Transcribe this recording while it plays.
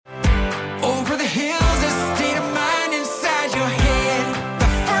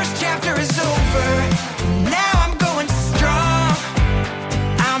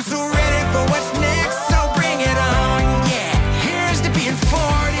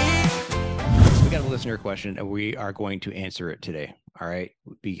listener question, and we are going to answer it today. All right,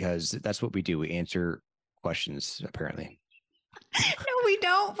 because that's what we do. We answer questions, apparently. No, we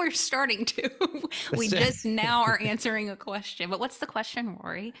don't. We're starting to. We just now are answering a question. But what's the question,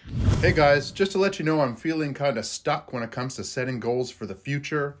 Rory? Hey guys, just to let you know, I'm feeling kind of stuck when it comes to setting goals for the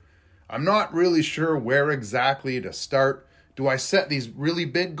future. I'm not really sure where exactly to start. Do I set these really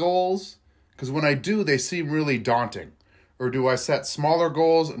big goals? Because when I do, they seem really daunting. Or do I set smaller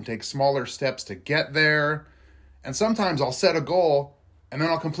goals and take smaller steps to get there? And sometimes I'll set a goal and then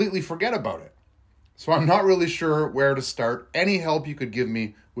I'll completely forget about it. So I'm not really sure where to start. Any help you could give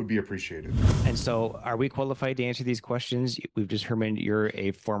me would be appreciated. And so, are we qualified to answer these questions? We've determined you're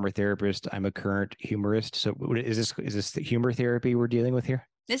a former therapist. I'm a current humorist. So, is this the humor therapy we're dealing with here?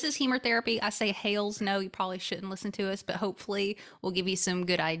 This is humor therapy. I say hails no, you probably shouldn't listen to us, but hopefully we'll give you some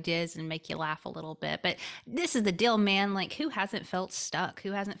good ideas and make you laugh a little bit. But this is the deal, man. Like, who hasn't felt stuck?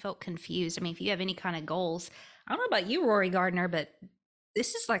 Who hasn't felt confused? I mean, if you have any kind of goals, I don't know about you, Rory Gardner, but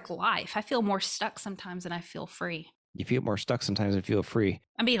this is like life. I feel more stuck sometimes than I feel free. You feel more stuck sometimes and feel free.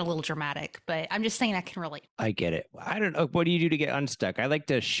 I'm being a little dramatic, but I'm just saying I can relate. I get it. I don't know. What do you do to get unstuck? I like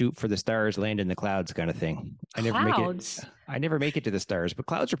to shoot for the stars, land in the clouds kind of thing. Clouds. I never make it to the stars, but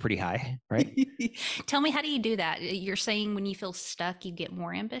clouds are pretty high, right? Tell me, how do you do that? You're saying when you feel stuck, you get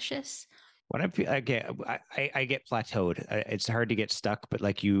more ambitious? When I get plateaued. It's hard to get stuck, but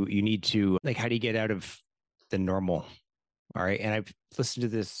like you need to, like, how do you get out of the normal? All right. And I've listened to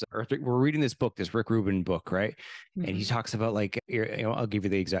this, or we're reading this book, this Rick Rubin book, right? And he talks about, like, I'll give you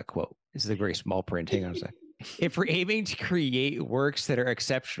the exact quote. This is a very small print. Hang on a sec. If we're aiming to create works that are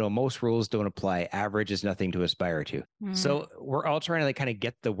exceptional, most rules don't apply. Average is nothing to aspire to. So we're all trying to, like, kind of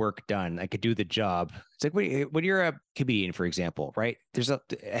get the work done. I could do the job. It's like when you're a comedian, for example, right? There's a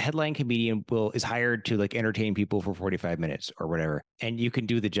headline comedian is hired to, like, entertain people for 45 minutes or whatever, and you can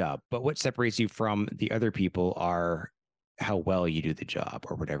do the job. But what separates you from the other people are how well you do the job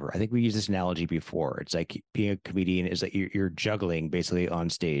or whatever. I think we used this analogy before. It's like being a comedian is like you're juggling basically on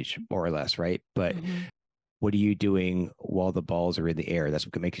stage, more or less, right? But what are you doing while the balls are in the air? That's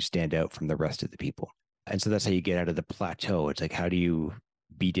what can make you stand out from the rest of the people. And so that's how you get out of the plateau. It's like, how do you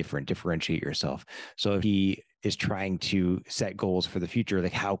be different, differentiate yourself? So if he is trying to set goals for the future,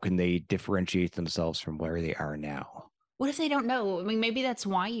 like, how can they differentiate themselves from where they are now? What if they don't know? I mean, maybe that's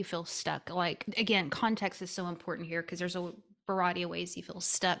why you feel stuck. Like, again, context is so important here because there's a variety of ways you feel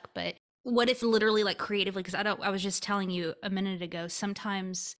stuck. But what if literally, like, creatively? Because I was just telling you a minute ago,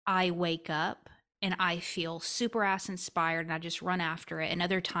 sometimes I wake up and I feel super ass inspired and I just run after it. And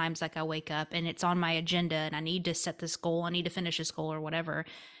other times, like, I wake up and it's on my agenda and I need to set this goal, I need to finish this goal or whatever.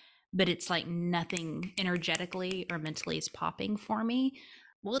 But it's like nothing energetically or mentally is popping for me.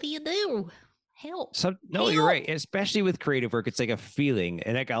 What do you do? Help. So no, you're right. Especially with creative work, it's like a feeling.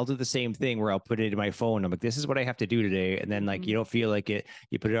 And like, I'll do the same thing where I'll put it in my phone. I'm like, this is what I have to do today. And then, like, you don't feel like it.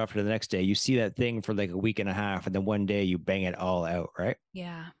 You put it off to the next day. You see that thing for like a week and a half, and then one day you bang it all out, right?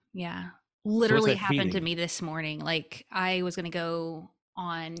 Yeah. Yeah. So Literally happened to me this morning. Like, I was going to go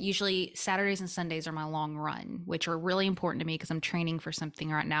on, usually Saturdays and Sundays are my long run, which are really important to me because I'm training for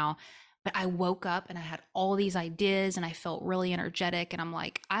something right now. But I woke up and I had all these ideas and I felt really energetic. And I'm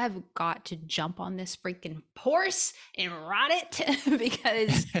like, I've got to jump on this freaking horse and ride it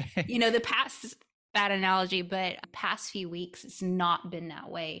because, the past, bad analogy, but past few weeks, it's not been that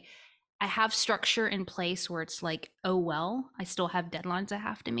way. I have structure in place where it's like, oh, well, I still have deadlines I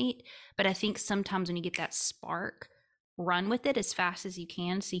have to meet. But I think sometimes when you get that spark, run with it as fast as you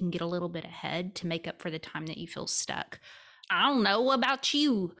can so you can get a little bit ahead to make up for the time that you feel stuck. I don't know about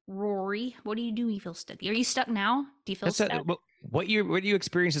you, Rory. What do you do when you feel stuck? Are you stuck now? Do you feel stuck? What you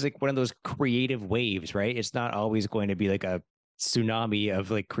experience is like one of those creative waves, right? It's not always going to be like a tsunami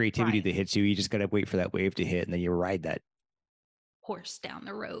of like creativity that hits you. You just got to wait for that wave to hit, and then you ride that horse down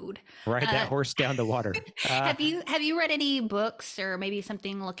the road. Ride that horse down the water. Have you read any books or maybe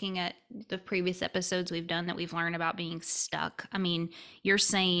something looking at the previous episodes we've done that we've learned about being stuck? I mean, you're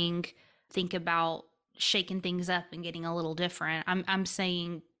saying think about shaking things up and getting a little different. I'm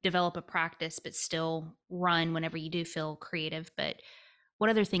saying develop a practice, but still run whenever you do feel creative. But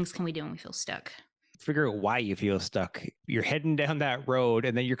what other things can we do when we feel stuck? Figure out why you feel stuck. You're heading down that road,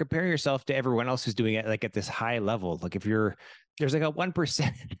 and then you're comparing yourself to everyone else who's doing it, like at this high level. Like, if there's like a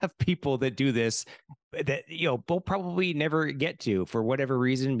 1% of people that do this that we'll probably never get to for whatever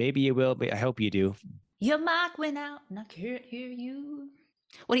reason. Maybe you will, but I hope you do. Your mic went out and I can't hear you.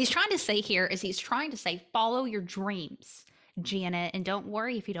 What he's trying to say here is he's trying to say, follow your dreams, Janet, and don't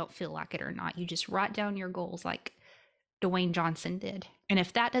worry if you don't feel like it or not. You just write down your goals like Dwayne Johnson did. And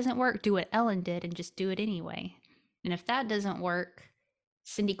if that doesn't work, do what Ellen did and just do it anyway. And if that doesn't work,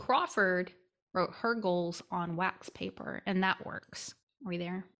 Cindy Crawford wrote her goals on wax paper, and that works. Are we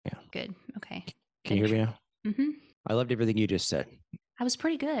there? Yeah. Good. Okay. Can you hear me now? Mm-hmm. I loved everything you just said. I was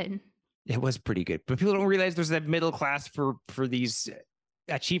pretty good. It was pretty good, but people don't realize there's that middle class for these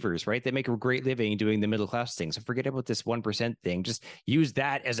achievers, right? They make a great living doing the middle class thing. So forget about this 1% thing. Just use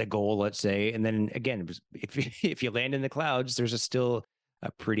that as a goal, let's say. And then again, if you land in the clouds, there's still a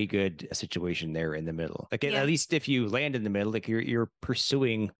pretty good situation there in the middle. Like at least if you land in the middle, like you're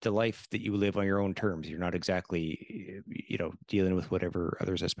pursuing the life that you live on your own terms. You're not exactly, dealing with whatever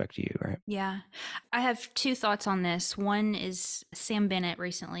others expect of you, right? Yeah. I have two thoughts on this. One is Sam Bennett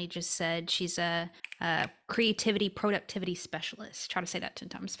recently just said she's a creativity productivity specialist. Try to say that 10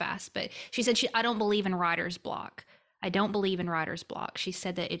 times fast, but she said I don't believe in writer's block. I don't believe in writer's block. She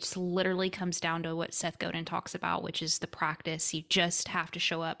said that it's literally comes down to what Seth Godin talks about, which is the practice. You just have to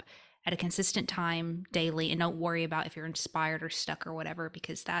show up at a consistent time daily and don't worry about if you're inspired or stuck or whatever,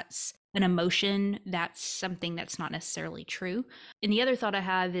 because that's an emotion. That's something that's not necessarily true. And the other thought I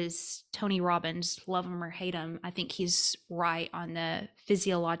have is Tony Robbins, love him or hate him. I think he's right on the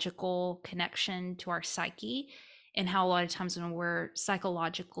physiological connection to our psyche and how a lot of times when we're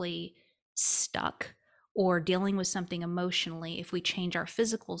psychologically stuck or dealing with something emotionally, if we change our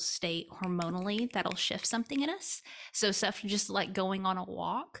physical state hormonally, that'll shift something in us. So stuff just like going on a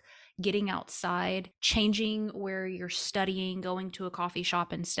walk, getting outside, changing where you're studying, going to a coffee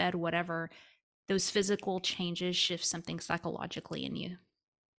shop instead, whatever, those physical changes shift something psychologically in you.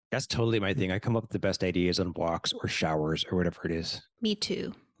 That's totally my thing. I come up with the best ideas on walks or showers or whatever it is. Me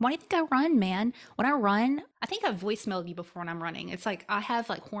too. Why do you think I run, man? When I run, I think I've voicemailed you before when I'm running. It's like I have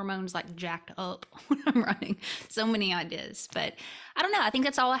like hormones like jacked up when I'm running. So many ideas. But I don't know. I think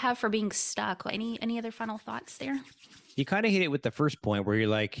that's all I have for being stuck. Any other final thoughts there? You kind of hit it with the first point where you're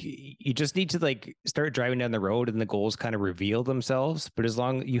like, you just need to like start driving down the road and the goals kind of reveal themselves. But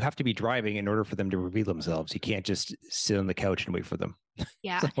you have to be driving in order for them to reveal themselves. You can't just sit on the couch and wait for them.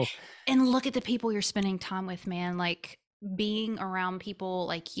 Yeah. So, and look at the people you're spending time with, man. Like being around people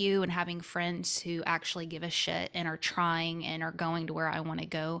like you and having friends who actually give a shit and are trying and are going to where I want to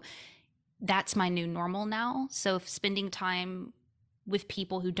go. That's my new normal now. So if spending time with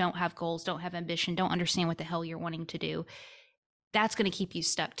people who don't have goals, don't have ambition, don't understand what the hell you're wanting to do, that's going to keep you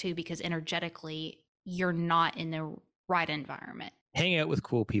stuck too, because energetically you're not in the right environment. Hang out with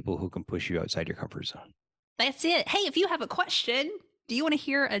cool people who can push you outside your comfort zone. That's it. Hey, if you have a question, do you want to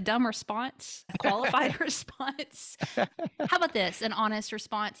hear a dumb response, a qualified response? How about this? An honest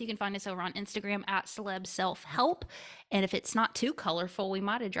response. You can find us over on Instagram at Celeb Self Help. And if it's not too colorful, we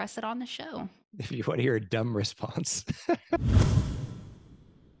might address it on the show. If you want to hear a dumb response.